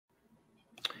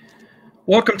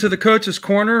Welcome to the Coach's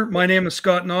Corner. My name is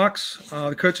Scott Knox.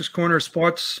 The Coach's Corner is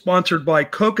sponsored by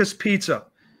Coca's Pizza.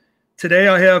 Today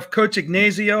I have Coach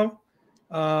Ignazio.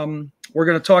 We're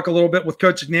going to talk a little bit with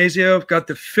Coach Ignazio. We've got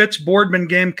the Fitch Boardman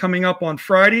game coming up on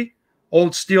Friday,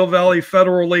 Old Steel Valley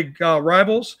Federal League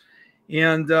rivals.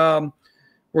 And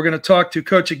we're going to talk to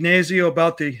Coach Ignazio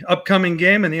about the upcoming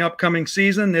game and the upcoming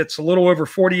season. It's a little over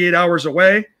 48 hours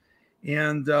away,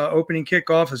 and opening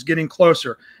kickoff is getting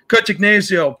closer. Coach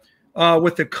Ignazio,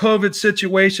 with the COVID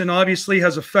situation, obviously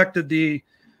has affected the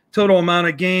total amount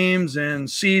of games and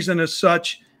season as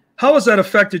such. How has that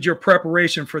affected your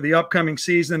preparation for the upcoming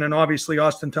season and obviously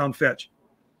Austintown Fitch?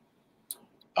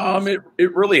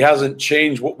 It really hasn't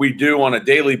changed what we do on a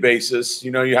daily basis.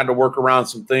 You know, you had to work around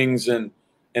some things and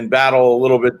battle a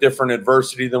little bit different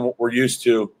adversity than what we're used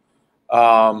to.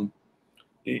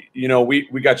 You know,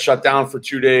 we got shut down for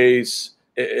 2 days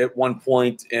at one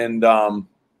point, and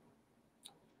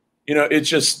you know, it's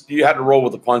just you had to roll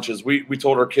with the punches. We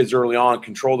told our kids early on,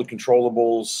 control the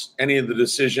controllables. Any of the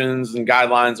decisions and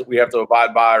guidelines that we have to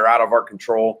abide by are out of our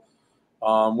control.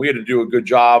 We had to do a good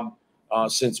job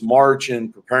since March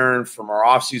in preparing from our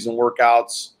off-season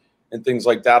workouts and things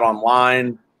like that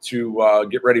online to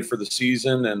get ready for the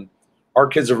season. And our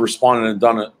kids have responded and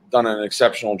done an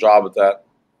exceptional job at that.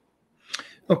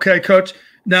 Okay, Coach.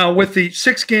 Now, with the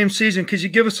 6-game season, could you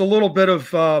give us a little bit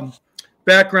of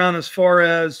background as far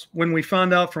as when we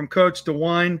found out from Coach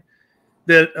DeWine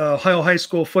that Ohio high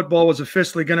school football was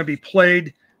officially going to be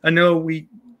played? I know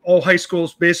all high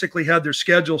schools basically had their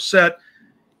schedule set.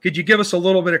 Could you give us a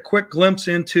little bit of quick glimpse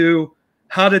into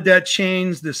how did that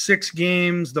change the 6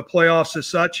 games, the playoffs as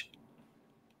such?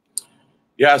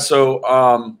 Yeah, so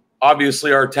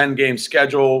obviously our 10-game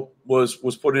schedule was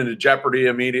put into jeopardy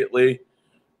immediately.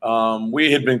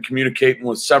 We had been communicating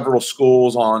with several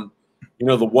schools on, you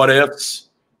know, the what ifs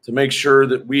to make sure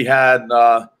that we had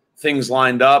things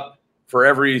lined up for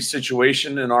every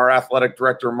situation. And our athletic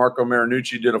director, Marco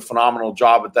Marinucci, did a phenomenal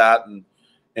job at that.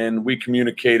 And we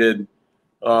communicated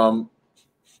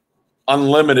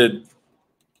unlimited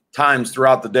times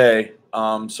throughout the day.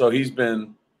 So he's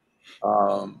been,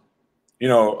 you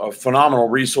know, a phenomenal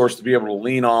resource to be able to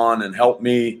lean on and help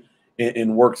me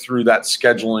and work through that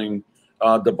scheduling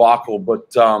debacle. But,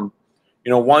 you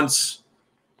know, once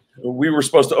we were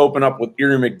supposed to open up with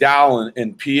Erie McDowell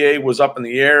and PA was up in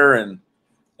the air. And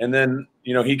then,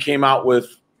 you know, he came out with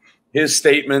his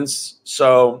statements.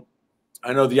 So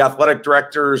I know the athletic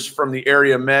directors from the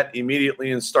area met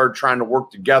immediately and started trying to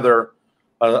work together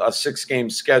a 6-game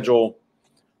schedule.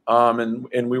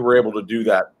 And we were able to do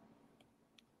that.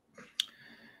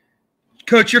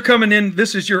 Coach, you're coming in.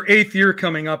 This is your 8th year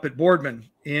coming up at Boardman,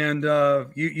 and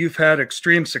you've had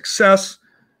extreme success.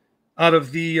 Out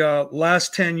of the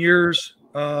last 10 years,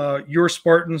 your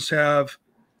Spartans have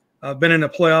been in the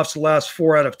playoffs the last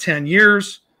 4 out of 10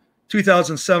 years.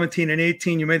 2017 and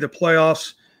 18, you made the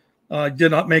playoffs. Did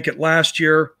not make it last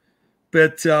year.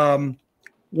 But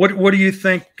what do you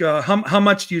think? How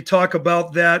much do you talk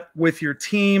about that with your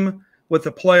team, with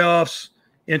the playoffs,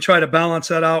 and try to balance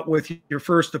that out with your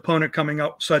first opponent coming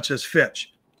up, such as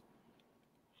Fitch?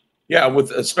 Yeah,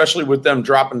 especially with them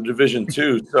dropping Division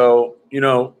II. So, you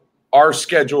know, our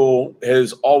schedule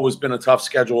has always been a tough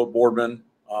schedule at Boardman.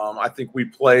 I think we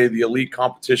play the elite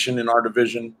competition in our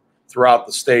division throughout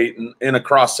the state and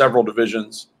across several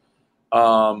divisions.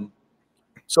 So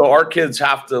our kids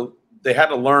had to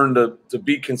learn to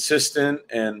be consistent.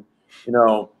 And, you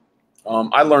know,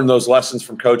 I learned those lessons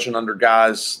from coaching under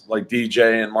guys like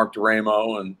DJ and Mark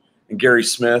DeRamo and Gary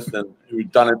Smith, and who'd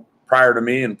done it prior to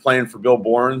me and playing for Bill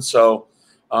Bourne. So,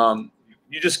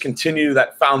 you just continue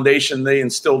that foundation they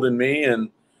instilled in me, and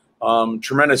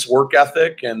tremendous work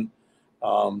ethic. And,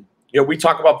 you know, we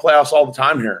talk about playoffs all the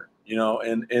time here, you know,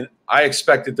 and I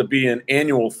expect it to be an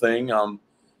annual thing.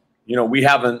 You know, we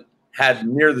haven't had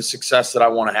near the success that I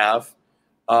want to have.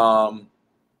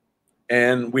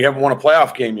 And we haven't won a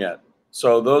playoff game yet.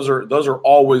 So those are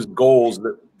always goals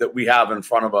that we have in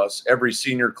front of us. Every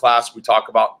senior class, we talk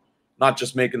about not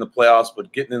just making the playoffs,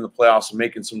 but getting in the playoffs and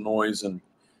making some noise. And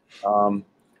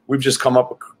we've just come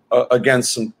up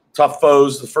against some tough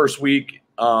foes the first week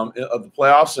of the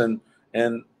playoffs,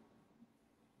 and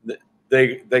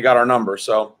they got our number.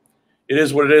 So it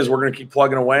is what it is. We're going to keep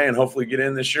plugging away and hopefully get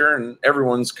in this year. And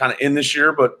everyone's kind of in this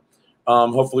year, but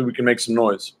hopefully we can make some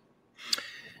noise.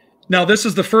 Now, this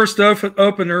is the first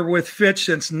opener with Fitch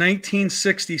since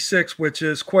 1966, which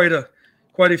is quite a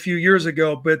few years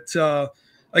ago. But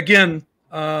again,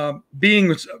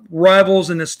 being rivals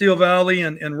in the Steel Valley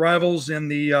and rivals in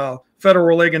the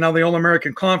Federal League and now the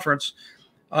All-American Conference,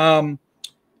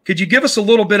 could you give us a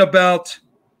little bit about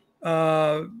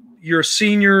your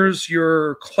seniors,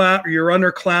 your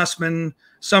underclassmen,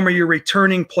 some of your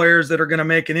returning players that are going to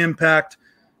make an impact.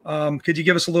 Could you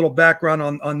give us a little background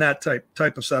on that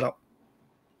type of setup?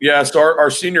 Yeah, so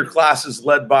our senior class is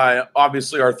led by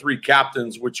obviously our three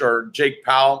captains, which are Jake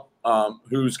Powell,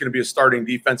 who's going to be a starting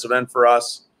defensive end for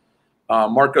us,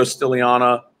 Marco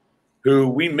Stiliana, who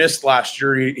we missed last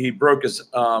year. He broke his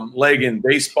leg in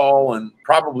baseball and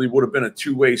probably would have been a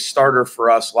two-way starter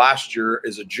for us last year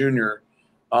as a junior.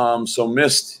 So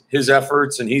missed his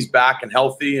efforts, and he's back and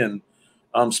healthy, and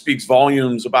speaks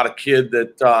volumes about a kid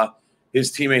that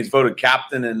his teammates voted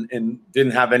captain and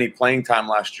didn't have any playing time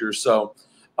last year. So,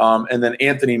 and then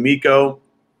Anthony Miko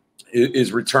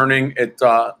is returning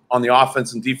on the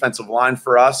offense and defensive line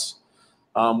for us.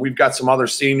 We've got some other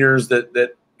seniors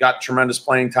that got tremendous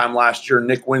playing time last year.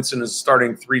 Nick Winson is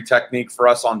starting 3 technique for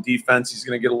us on defense. He's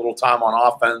going to get a little time on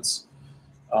offense.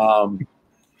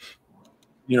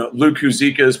 Luke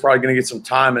Huzika is probably going to get some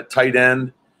time at tight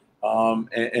end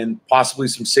and possibly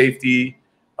some safety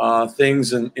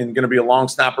things and going to be a long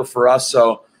snapper for us.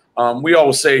 So we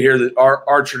always say here that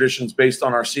our tradition is based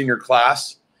on our senior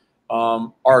class.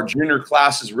 Our junior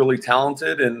class is really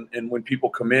talented, and when people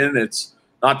come in, it's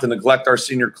not to neglect our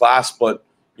senior class, but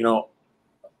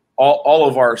all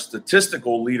of our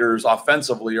statistical leaders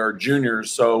offensively are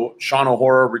juniors. So Sean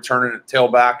O'Hara returning at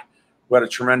tailback, who had a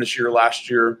tremendous year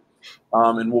last year,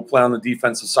 and will play on the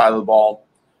defensive side of the ball.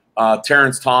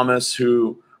 Terrence Thomas,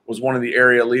 who was one of the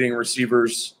area leading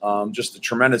receivers, just a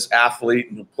tremendous athlete,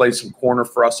 and who plays some corner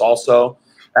for us also.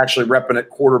 Actually repping at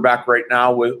quarterback right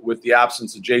now with the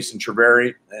absence of Jason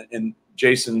Treveri, and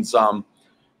Jason's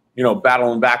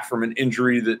battling back from an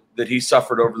injury that he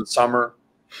suffered over the summer.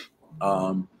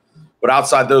 But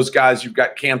outside those guys, you've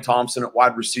got Cam Thompson at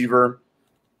wide receiver.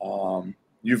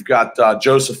 You've got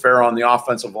Joseph Farah on the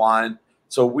offensive line.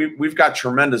 So we've got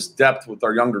tremendous depth with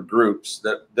our younger groups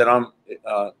that I'm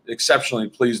exceptionally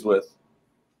pleased with.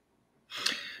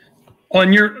 On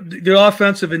the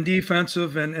offensive and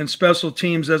defensive and special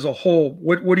teams as a whole,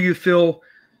 what do you feel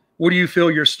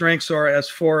your strengths are as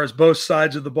far as both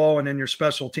sides of the ball and in your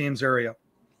special teams area?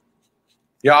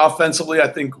 Yeah, offensively, I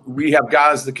think we have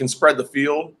guys that can spread the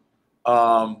field.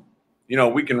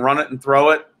 We can run it and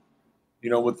throw it,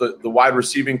 with the wide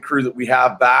receiving crew that we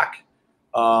have back.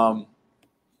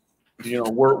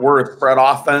 We're a spread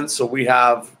offense, so we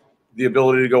have the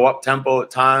ability to go up tempo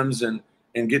at times and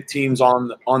get teams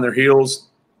on their heels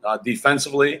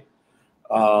defensively.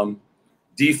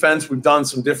 Defense, we've done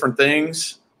some different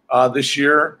things this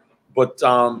year, but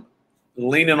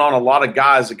leaning on a lot of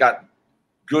guys that got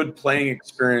good playing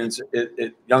experience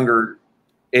at younger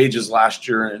ages last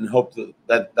year, and hope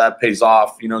that pays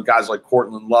off. Guys like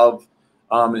Cortland Love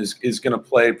is going to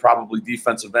play probably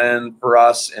defensive end for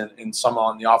us, and some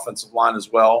on the offensive line as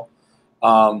well.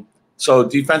 So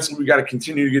defensively, we got to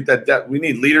continue to get that depth. We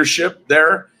need leadership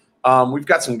there. We've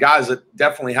got some guys that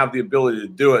definitely have the ability to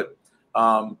do it.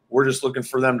 We're just looking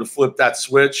for them to flip that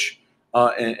switch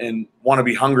and want to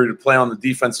be hungry to play on the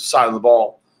defensive side of the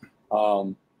ball.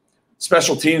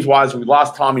 Special teams wise, we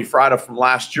lost Tommy Frida from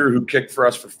last year, who kicked for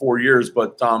us for 4 years,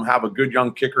 but have a good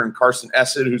young kicker in Carson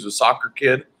Essed, who's a soccer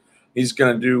kid. He's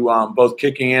going to do both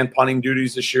kicking and punting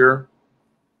duties this year.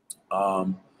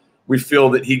 We feel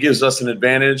that he gives us an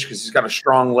advantage because he's got a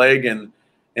strong leg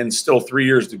and still 3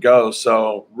 years to go.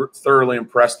 So we're thoroughly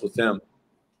impressed with him.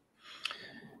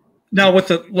 Now, with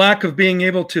the lack of being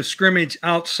able to scrimmage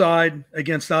outside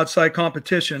against outside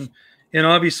competition, and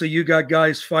obviously you got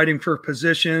guys fighting for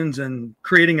positions and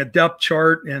creating a depth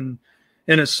chart and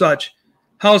as such,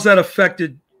 how much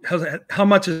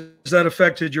has that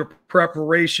affected your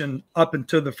preparation up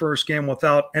into the first game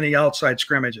without any outside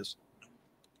scrimmages?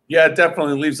 Yeah, it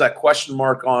definitely leaves that question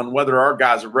mark on whether our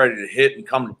guys are ready to hit and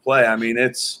come to play. I mean,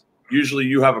 it's usually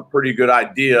you have a pretty good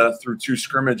idea through 2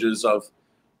 scrimmages of,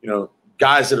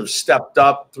 guys that have stepped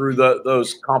up through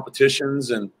those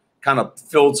competitions and kind of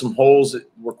filled some holes that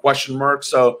were question marks.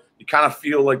 So you kind of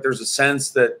feel like there's a sense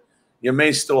that you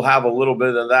may still have a little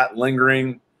bit of that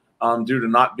lingering due to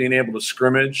not being able to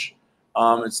scrimmage.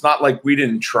 It's not like we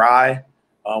didn't try.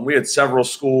 We had several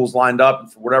schools lined up,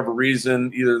 and for whatever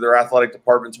reason, either their athletic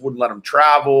departments wouldn't let them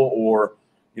travel, or,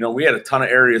 we had a ton of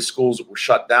area schools that were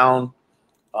shut down.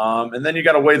 And then you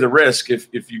got to weigh the risk.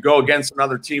 If you go against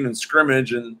another team in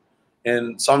scrimmage,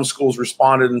 and some schools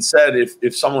responded and said,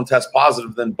 if someone tests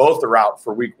positive, then both are out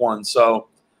for week 1. So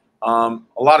a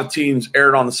lot of teams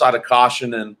erred on the side of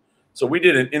caution. And so we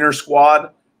did an inter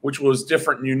squad, which was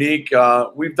different and unique.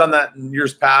 We've done that in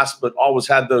years past, but always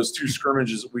had those 2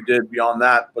 scrimmages that we did beyond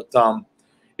that. But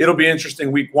it'll be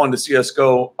interesting week 1 to see us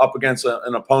go up against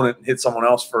an opponent and hit someone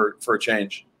else for a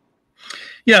change.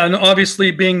 Yeah, and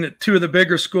obviously being the two of the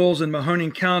bigger schools in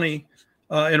Mahoning County,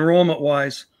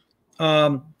 enrollment-wise,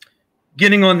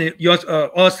 getting on the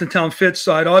Austintown Fitch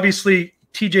side, obviously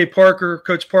T.J. Parker,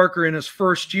 Coach Parker, in his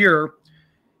first year,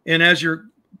 and as you're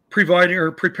providing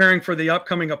or preparing for the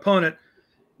upcoming opponent,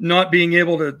 not being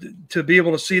able to be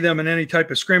able to see them in any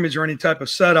type of scrimmage or any type of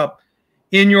setup,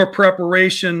 in your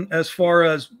preparation as far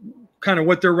as kind of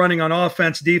what they're running on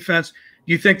offense, defense,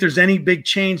 do you think there's any big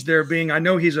change there? Being, I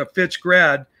know he's a Fitch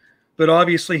grad, but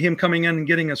obviously him coming in and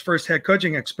getting his first head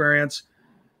coaching experience,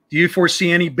 do you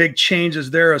foresee any big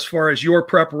changes there as far as your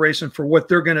preparation for what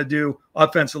they're going to do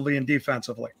offensively and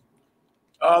defensively?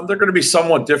 They're going to be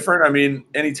somewhat different. I mean,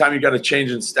 anytime you got a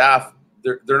change in staff,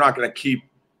 they're not going to keep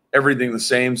everything the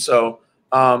same. So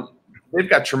they've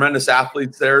got tremendous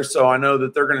athletes there. So I know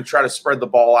that they're going to try to spread the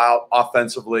ball out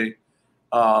offensively.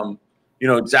 You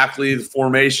know, exactly the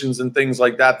formations and things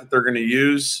like that they're going to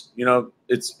use. You know,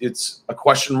 it's a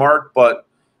question mark, but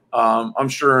I'm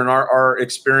sure in our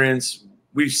experience,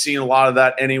 we've seen a lot of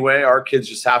that anyway. Our kids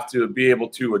just have to be able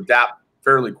to adapt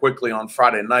fairly quickly on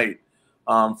Friday night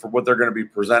for what they're going to be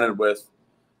presented with.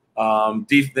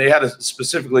 They had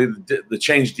specifically the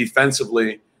change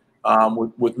defensively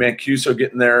with Mancuso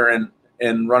getting there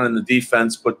and running the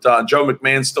defense, but Joe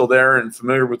McMahon's still there and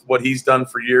familiar with what he's done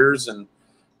for years, and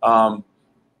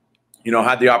you know,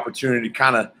 had the opportunity to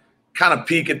kind of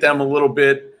peek at them a little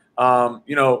bit.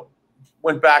 You know,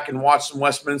 went back and watched some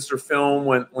Westminster film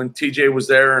when TJ was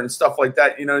there and stuff like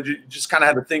that. You know, you just kind of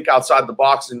had to think outside the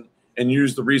box and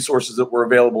use the resources that were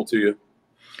available to you.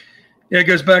 Yeah, it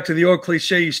goes back to the old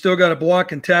cliche. You still got to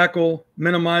block and tackle,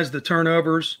 minimize the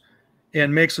turnovers,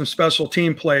 and make some special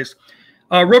team plays.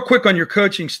 Real quick on your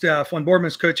coaching staff, on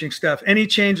Boardman's coaching staff, any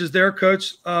changes there,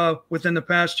 Coach, within the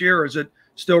past year, or is it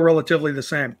still relatively the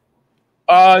same?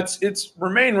 It's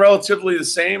remained relatively the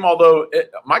same, although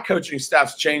my coaching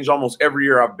staff's changed almost every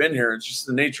year I've been here. It's just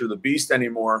the nature of the beast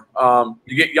anymore.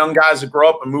 You get young guys that grow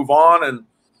up and move on,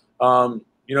 and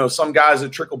you know, some guys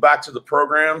that trickle back to the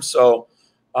program. So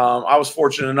I was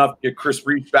fortunate enough to get Chris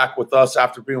Reach back with us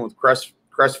after being with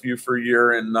Crestview for a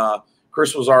year, and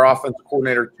Chris was our offensive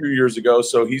coordinator 2 years ago.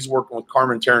 So he's working with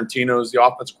Carmen Tarantino as the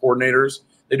offensive coordinators.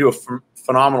 They do a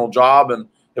phenomenal job and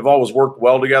have always worked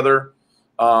well together.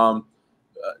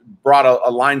 Brought a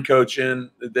line coach in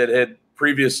that had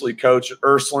previously coached at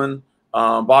Ursuline,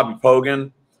 Bobby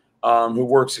Pogan, who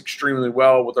works extremely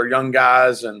well with our young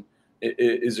guys and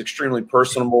is extremely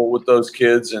personable with those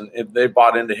kids, and they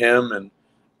bought into him. And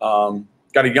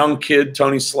got a young kid,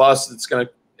 Tony Sluss, that's going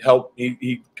to help.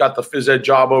 He got the phys ed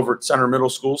job over at Center Middle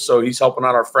School, so he's helping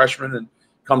out our freshmen and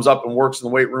comes up and works in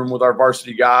the weight room with our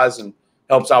varsity guys and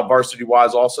helps out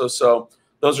varsity-wise also. So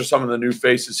those are some of the new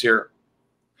faces here.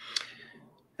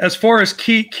 As far as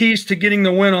keys to getting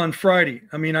the win on Friday,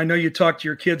 I mean, I know you talk to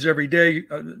your kids every day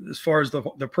as far as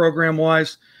the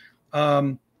program-wise.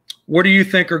 What do you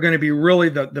think are going to be really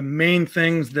the main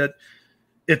things that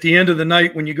at the end of the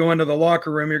night when you go into the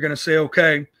locker room, you're going to say,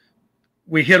 okay,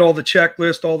 we hit all the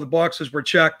checklist, all the boxes were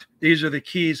checked, these are the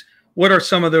keys. What are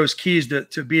some of those keys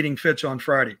to beating Fitch on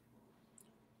Friday?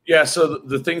 Yeah, so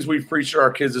the things we've preached to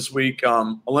our kids this week,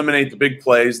 eliminate the big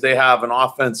plays. They have an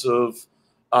offensive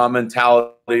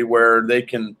mentality where they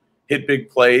can hit big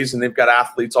plays, and they've got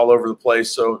athletes all over the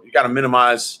place. So you got to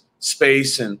minimize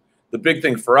space. And the big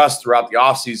thing for us throughout the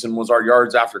offseason was our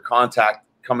yards after contact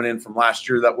coming in from last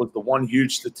year. That was the one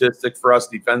huge statistic for us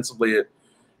defensively.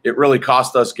 It really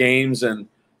cost us games, and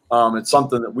it's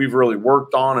something that we've really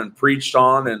worked on and preached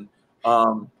on, and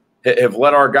have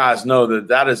let our guys know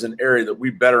that is an area that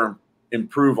we better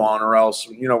improve on, or else,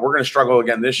 you know, we're going to struggle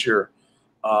again this year.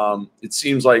 It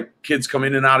seems like kids come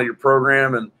in and out of your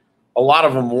program, and a lot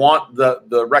of them want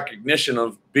the recognition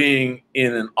of being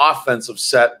in an offensive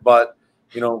set, but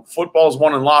you know, football's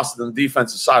won and lost on the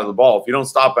defensive side of the ball. If you don't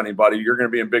stop anybody, you're going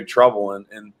to be in big trouble.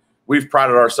 And we've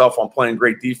prided ourselves on playing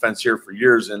great defense here for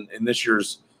years, and this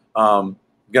year's going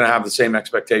to have the same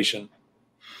expectation.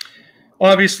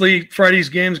 Obviously, Friday's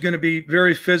game is going to be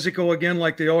very physical again,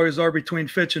 like they always are between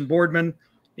Fitch and Boardman,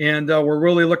 and we're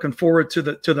really looking forward to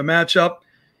the matchup.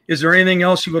 Is there anything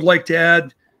else you would like to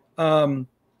add to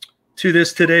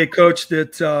this today, Coach,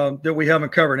 that we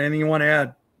haven't covered? Anything you want to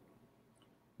add?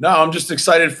 No, I'm just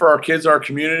excited for our kids, our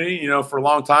community. You know, for a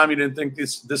long time, you didn't think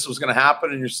this was going to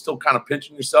happen, and you're still kind of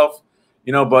pinching yourself,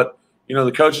 you know, but, you know,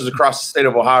 the coaches across the state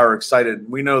of Ohio are excited.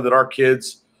 We know that our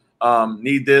kids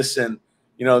need this, and,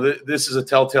 you know, this is a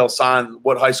telltale sign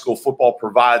what high school football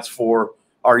provides for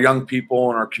our young people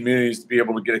and our communities to be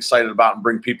able to get excited about and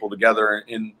bring people together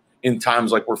in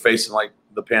times like we're facing, like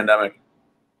the pandemic.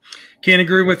 Can't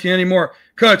agree with you anymore.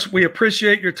 Coach, we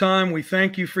appreciate your time. We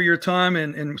thank you for your time,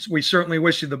 and we certainly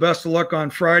wish you the best of luck on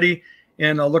Friday,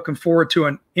 and looking forward to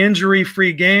an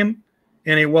injury-free game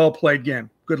and a well-played game.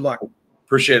 Good luck.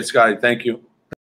 Appreciate it, Scotty. Thank you.